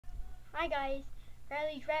Hi guys,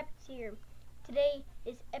 Riley's Rabbits here. Today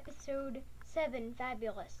is episode 7,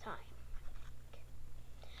 Fabulous Time.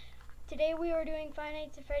 Today we are doing Five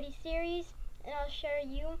Nights at Freddy's series, and I'll share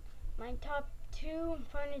you my top 2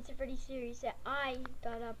 Five Nights at Freddy's series that I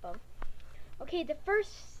got up of. Okay, the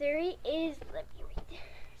first series is, let me read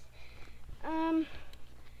this.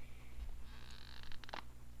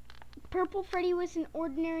 Purple Freddy was an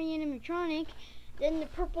ordinary animatronic. Then the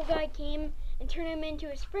purple guy came and turned him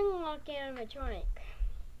into a spring lock animatronic.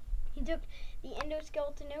 He took the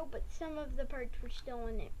endoskeleton out, but some of the parts were still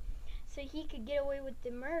in it. So he could get away with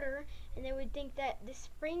the murder, and they would think that the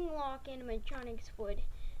spring lock animatronics would.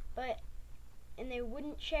 And they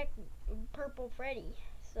wouldn't check Purple Freddy.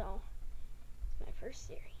 So, that's my first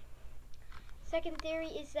theory. Second theory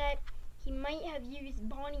is that he might have used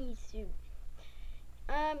Bonnie's suit.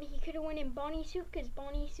 He could have went in Bonnie's suit because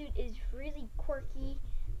Bonnie's suit is really quirky.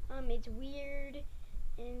 It's weird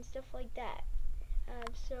and stuff like that.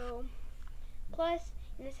 Plus,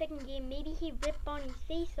 in the second game, maybe he ripped Bonnie's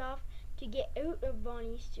face off to get out of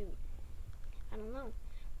Bonnie's suit. I don't know.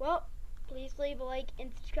 Well, please leave a like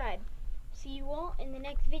and subscribe. See you all in the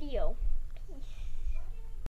next video.